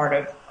activism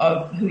part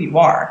of who you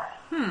are.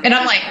 And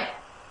I'm like,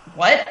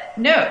 what?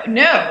 No.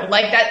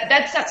 Like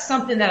that's not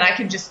something that I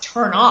can just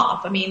turn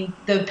off. I mean,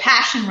 the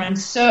passion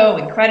runs so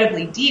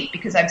incredibly deep,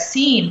 because I've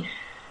seen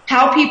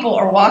how people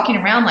are walking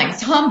around like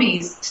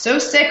zombies, so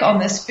sick on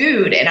this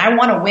food, and I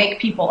want to wake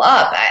people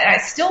up. I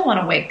still want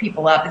to wake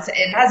people up.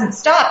 It hasn't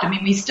stopped. I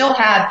mean, we still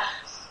have,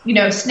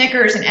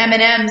 Snickers and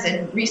M&Ms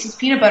and Reese's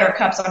peanut butter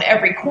cups on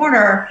every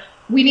corner.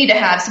 We need to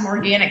have some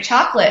organic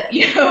chocolate,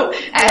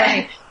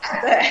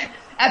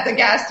 at the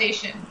gas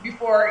station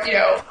before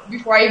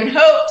I even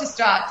hope to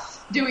stop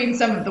doing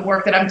some of the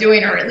work that I'm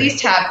doing, or at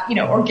least have,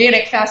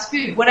 organic fast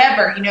food,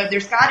 whatever.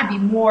 There's got to be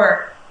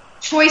more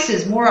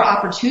choices, more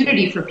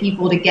opportunity for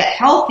people to get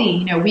healthy.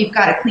 You know, we've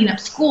got to clean up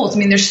schools. I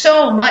mean, there's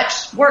so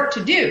much work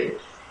to do.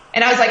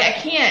 And I was like, I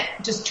can't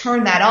just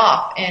turn that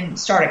off and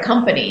start a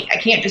company. I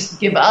can't just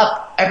give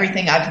up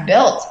everything I've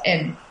built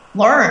and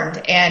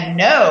learned and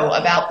know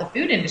about the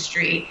food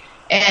industry.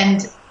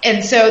 And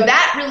so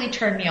that really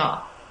turned me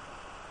off.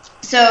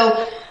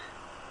 So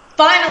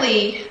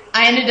finally,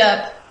 I ended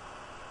up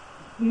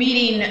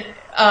meeting,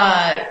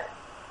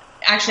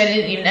 actually, I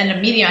didn't even end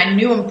up meeting. I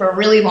knew him for a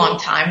really long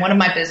time. One of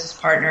my business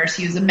partners.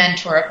 He was a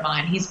mentor of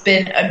mine. He's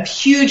been a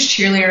huge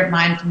cheerleader of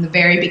mine from the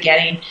very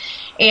beginning.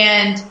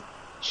 And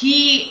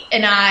he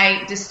and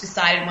I just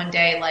decided one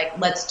day, like,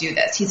 let's do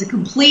this. He's a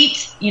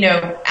complete, you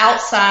know,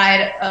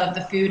 outside of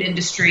the food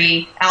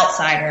industry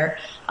outsider,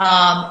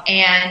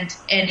 and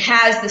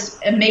has this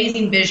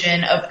amazing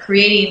vision of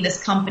creating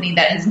this company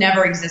that has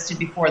never existed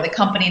before, the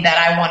company that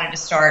I wanted to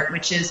start,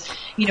 which is,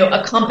 you know,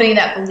 a company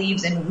that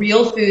believes in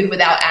real food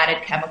without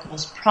added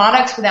chemicals,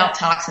 products without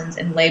toxins,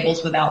 and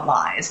labels without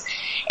lies.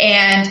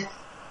 And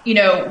you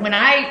know, when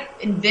I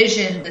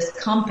envisioned this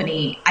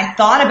company, I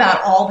thought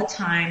about all the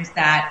times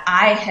that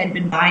I had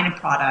been buying a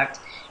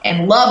product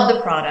and loved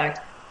the product,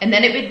 and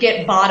then it would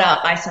get bought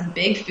up by some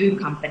big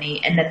food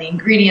company, and then the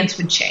ingredients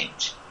would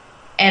change.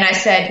 And I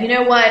said, you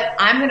know what?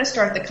 I'm going to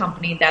start the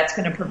company that's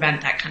going to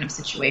prevent that kind of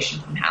situation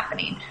from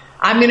happening.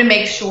 I'm going to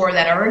make sure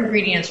that our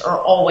ingredients are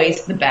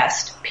always the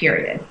best,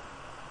 period.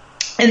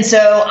 And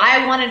so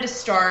I wanted to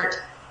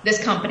start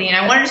this company, and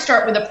I wanted to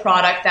start with a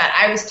product that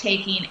I was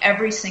taking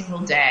every single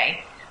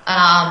day.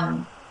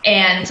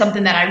 And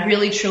something that I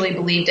really truly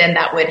believed in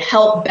that would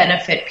help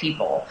benefit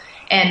people.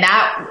 And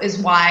that is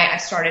why I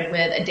started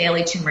with a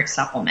daily turmeric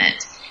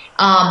supplement.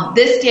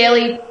 This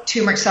daily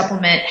turmeric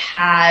supplement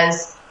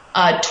has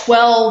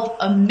 12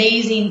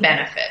 amazing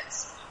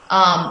benefits.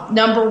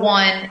 Number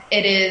one,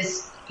 it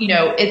is, you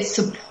know, it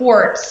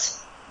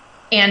supports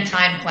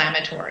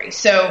anti-inflammatory.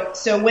 So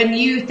when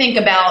you think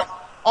about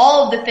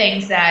all of the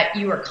things that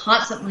you are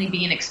constantly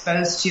being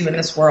exposed to in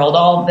this world,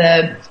 all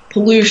the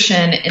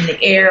pollution in the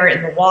air,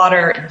 in the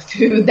water, in the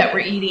food that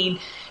we're eating,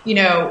 you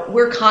know,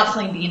 we're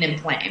constantly being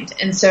inflamed.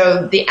 And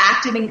so the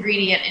active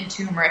ingredient in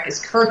turmeric is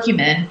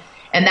curcumin,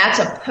 and that's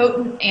a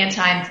potent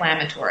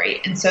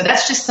anti-inflammatory. And so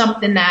that's just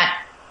something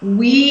that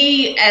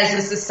we as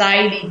a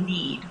society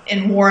need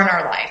and more in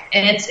our life.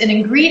 And it's an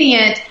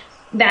ingredient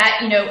that,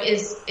 you know,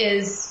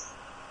 is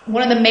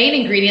one of the main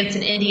ingredients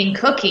in Indian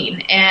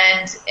cooking.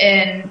 And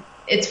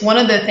it's one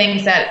of the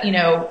things that, you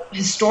know,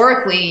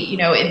 historically, you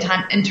know,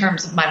 in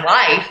terms of my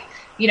life,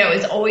 you know,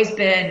 has always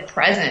been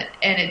present,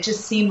 and it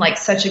just seemed like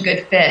such a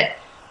good fit.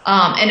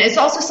 And it's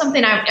also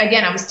something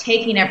I was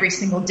taking every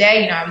single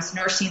day. You know, I was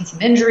nursing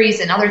some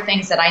injuries and other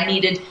things that I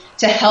needed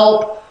to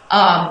help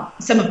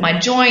some of my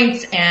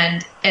joints,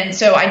 and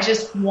so I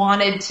just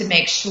wanted to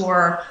make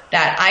sure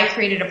that I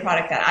created a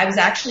product that I was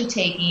actually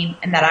taking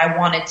and that I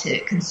wanted to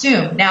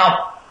consume.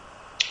 Now,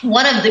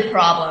 one of the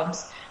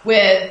problems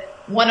with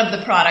one of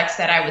the products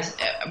that I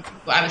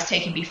was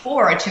taking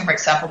before, a turmeric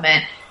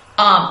supplement,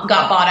 got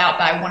bought out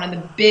by one of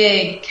the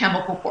big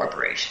chemical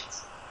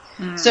corporations.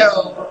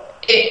 So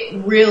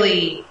it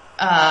really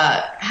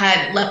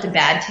had left a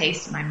bad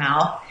taste in my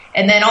mouth.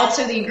 And then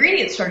also the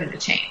ingredients started to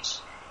change.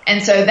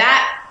 And so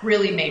that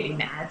really made me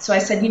mad. So I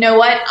said, you know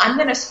what? I'm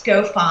going to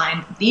go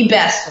find the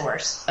best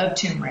source of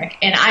turmeric,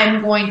 and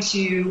I'm going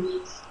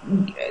to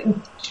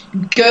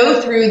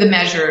go through the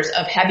measures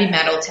of heavy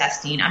metal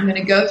testing. I'm going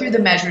to go through the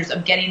measures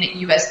of getting it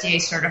USDA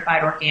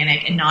certified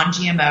organic and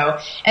non-GMO.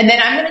 And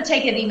then I'm going to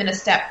take it even a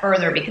step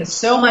further, because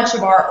so much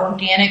of our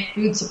organic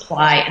food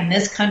supply in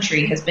this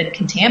country has been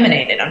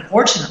contaminated,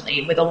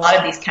 unfortunately, with a lot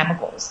of these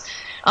chemicals.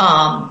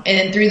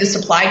 And through the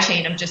supply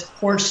chain of just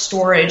poor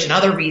storage and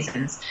other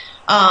reasons.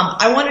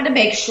 I wanted to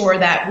make sure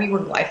that we were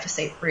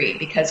glyphosate free,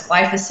 because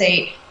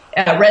glyphosate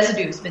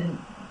residue has been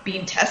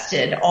being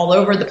tested all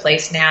over the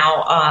place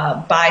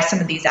now by some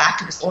of these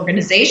activist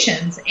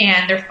organizations,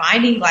 and they're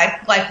finding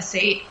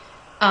glyphosate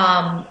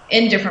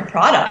in different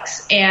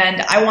products.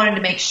 And I wanted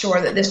to make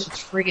sure that this was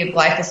free of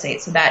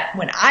glyphosate, so that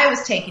when I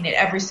was taking it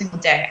every single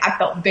day, I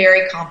felt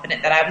very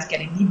confident that I was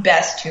getting the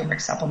best turmeric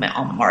supplement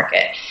on the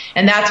market.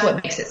 And that's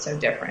what makes it so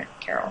different,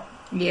 Carol.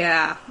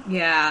 Yeah.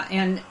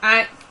 And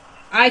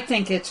I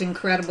think it's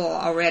incredible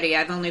already.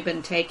 I've only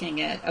been taking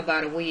it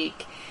about a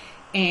week.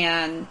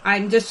 And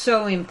I'm just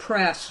so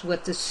impressed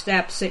with the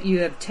steps that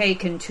you have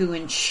taken to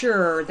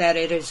ensure that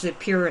it is the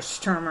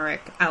purest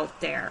turmeric out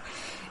there.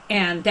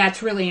 And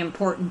that's really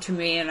important to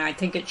me, and I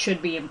think it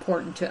should be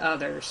important to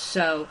others.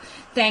 So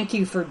thank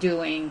you for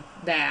doing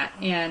that.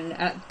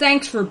 And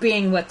thanks for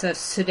being with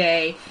us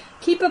today.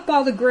 Keep up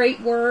all the great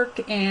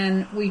work,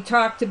 and we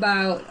talked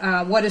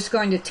about what it's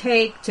going to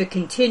take to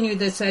continue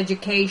this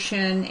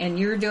education, and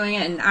you're doing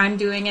it, and I'm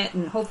doing it,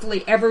 and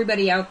hopefully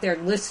everybody out there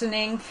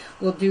listening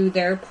will do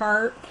their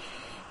part.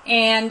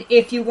 And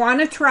if you want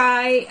to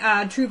try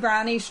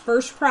TRUVANI's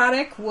first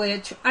product,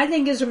 which I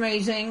think is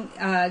amazing,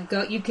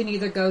 you can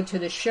either go to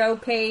the show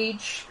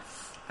page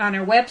on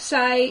our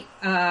website.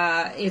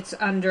 It's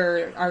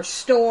under our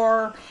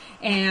store,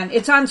 and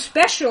it's on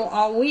special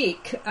all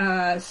week.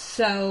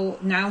 So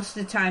now's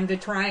the time to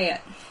try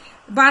it.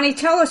 Vani,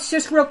 tell us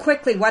just real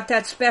quickly what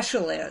that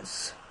special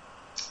is.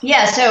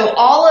 Yeah, so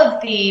all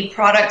of the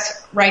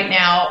products right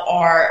now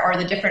are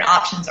the different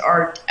options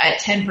are at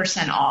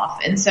 10%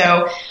 off. And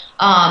so,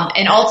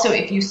 and also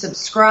if you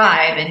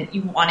subscribe and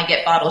you want to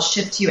get bottles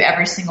shipped to you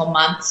every single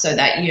month so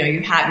that,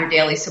 you have your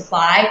daily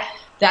supply,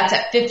 that's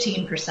at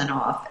 15%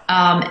 off.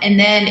 And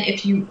then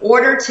if you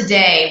order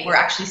today, we're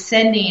actually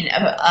sending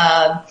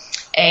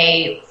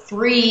a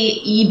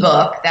free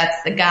ebook.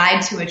 That's the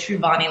guide to a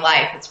TRUVANI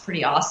life. It's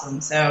pretty awesome.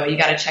 So you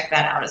got to check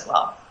that out as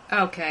well.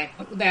 Okay,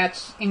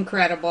 that's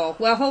incredible.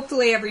 Well,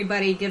 hopefully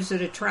everybody gives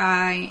it a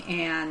try.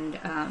 And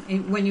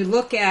when you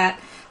look at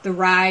the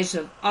rise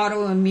of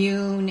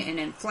autoimmune and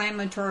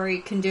inflammatory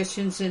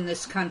conditions in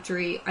this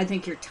country, I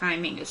think your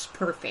timing is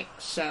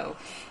perfect. So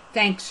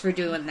thanks for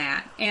doing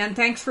that. And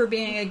thanks for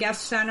being a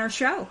guest on our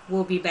show.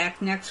 We'll be back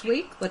next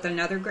week with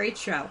another great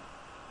show.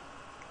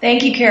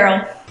 Thank you,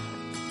 Carol.